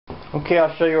Okay,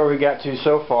 I'll show you where we got to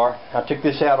so far. I took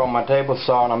this out on my table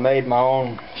saw and I made my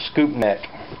own scoop neck.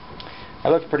 That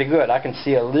looks pretty good. I can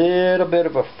see a little bit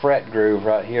of a fret groove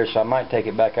right here, so I might take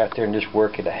it back out there and just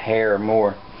work it a hair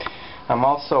more. I'm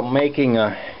also making a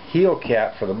heel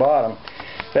cap for the bottom.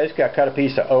 Basically, I cut a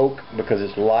piece of oak because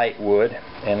it's light wood,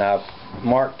 and I've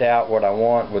marked out what I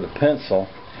want with a pencil,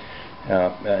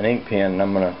 an ink pen, and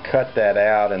I'm going to cut that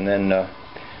out and then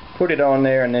put it on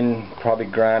there and then probably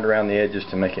grind around the edges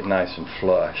to make it nice and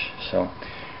flush. So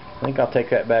I think I'll take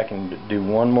that back and do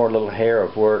one more little hair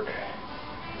of work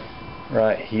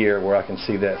right here where I can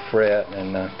see that fret,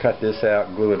 and cut this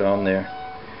out, glue it on there,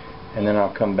 and then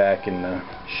I'll come back and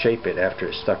shape it after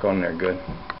it's stuck on there good.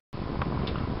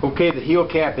 Okay, the heel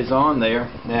cap is on there.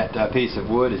 That piece of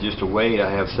wood is just a weight I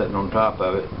have sitting on top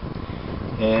of it,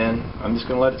 and I'm just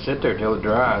going to let it sit there till it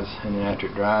dries, and then after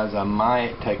it dries I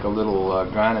might take a little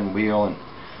grinding wheel and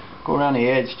go around the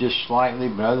edge just slightly,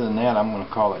 but other than that I'm going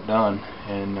to call it done.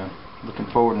 And looking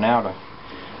forward now to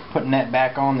putting that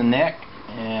back on the neck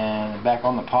and back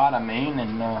on the pot, and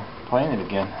playing it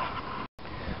again.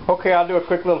 Okay, I'll do a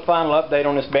quick little final update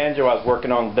on this banjo I was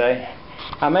working on today.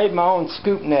 I made my own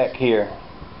scoop neck here.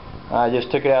 I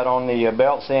just took it out on the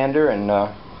belt sander and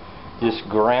just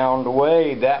ground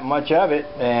away that much of it,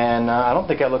 and I don't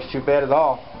think that looks too bad at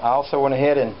all. I also went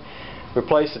ahead and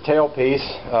replaced the tailpiece.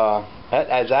 That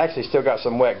has actually still got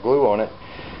some wet glue on it,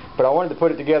 but I wanted to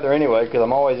put it together anyway because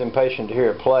I'm always impatient to hear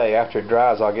it play. After it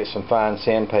dries I'll get some fine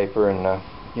sandpaper and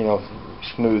you know,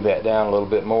 smooth that down a little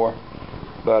bit more.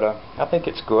 But I think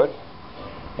it's good,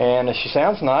 and she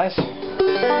sounds nice.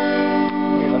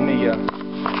 Here,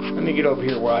 let me get over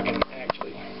here where I can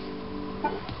actually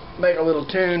make a little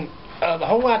tune. The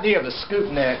whole idea of the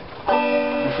scoop neck,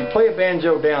 if you play a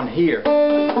banjo down here, it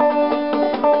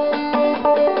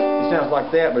sounds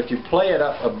like that, but if you play it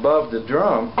up above the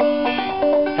drum,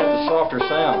 it has a softer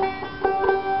sound.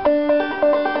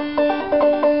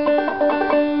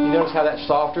 You notice how that's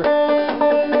softer?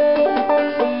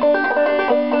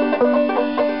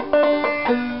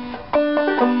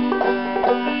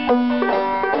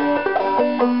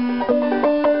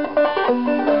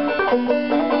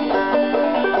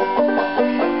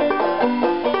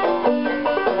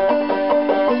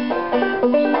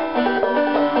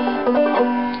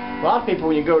 A lot of people,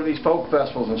 when you go to these folk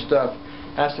festivals and stuff,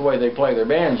 that's the way they play their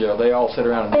banjo. They all sit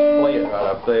around and play it right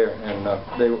up there, and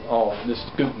this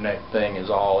scoop neck thing is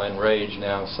all in rage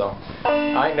now. So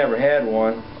I ain't never had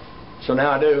one, so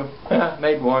now I do.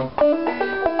 Made one.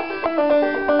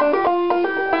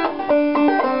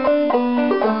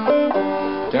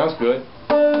 Sounds good.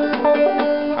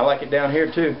 I like it down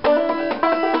here too.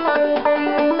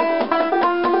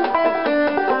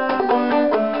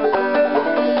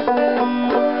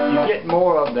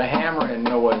 More of the hammering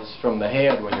noise from the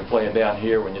head when you play it down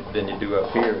here than you do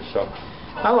up here. So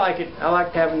I like it. I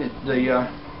like having the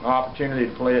opportunity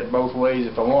to play it both ways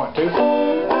if I want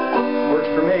to.